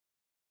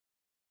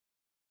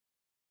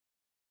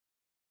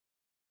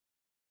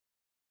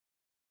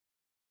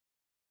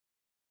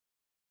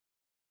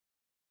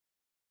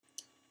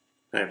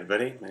Hi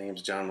everybody, my name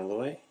is John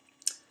Malloy.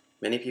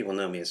 Many people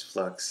know me as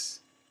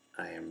Flux.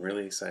 I am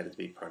really excited to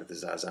be part of the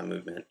ZAZA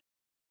movement.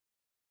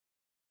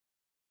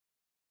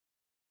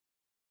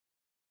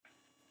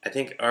 I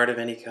think art of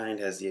any kind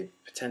has the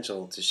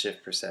potential to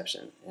shift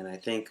perception, and I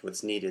think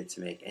what's needed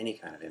to make any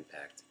kind of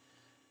impact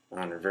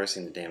on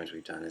reversing the damage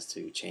we've done is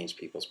to change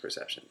people's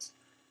perceptions.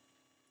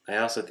 I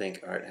also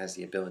think art has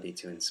the ability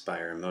to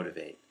inspire and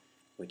motivate,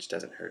 which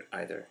doesn't hurt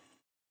either.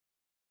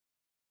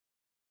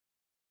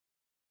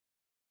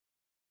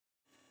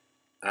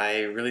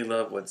 I really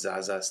love what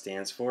ZAZA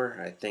stands for.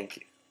 I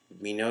think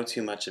we know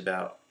too much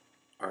about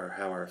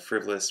how our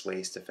frivolous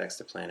waste affects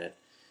the planet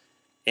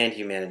and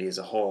humanity as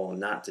a whole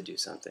not to do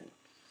something.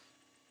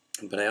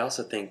 But I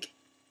also think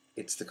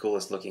it's the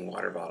coolest looking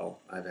water bottle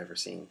I've ever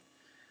seen.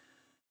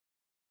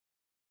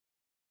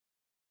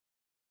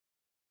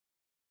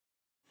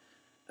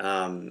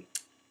 Um,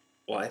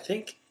 well, I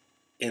think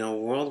in a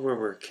world where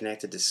we're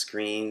connected to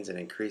screens and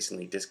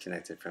increasingly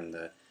disconnected from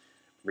the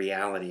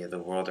reality of the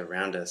world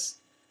around us,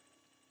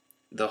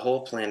 the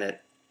whole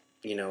planet,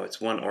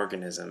 it's one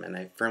organism, and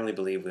I firmly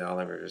believe we all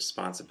have a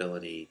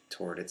responsibility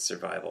toward its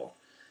survival.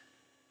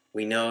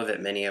 We know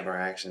that many of our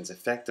actions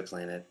affect the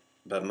planet,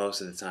 but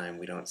most of the time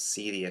we don't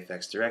see the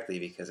effects directly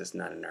because it's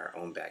not in our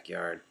own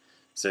backyard,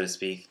 so to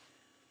speak.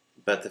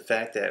 But the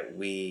fact that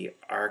we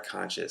are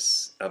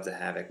conscious of the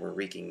havoc we're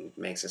wreaking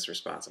makes us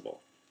responsible.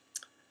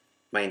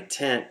 My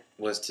intent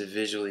was to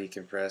visually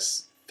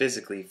compress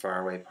physically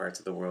far away parts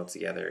of the world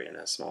together in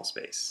a small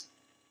space.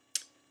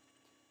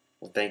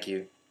 Well, thank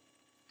you.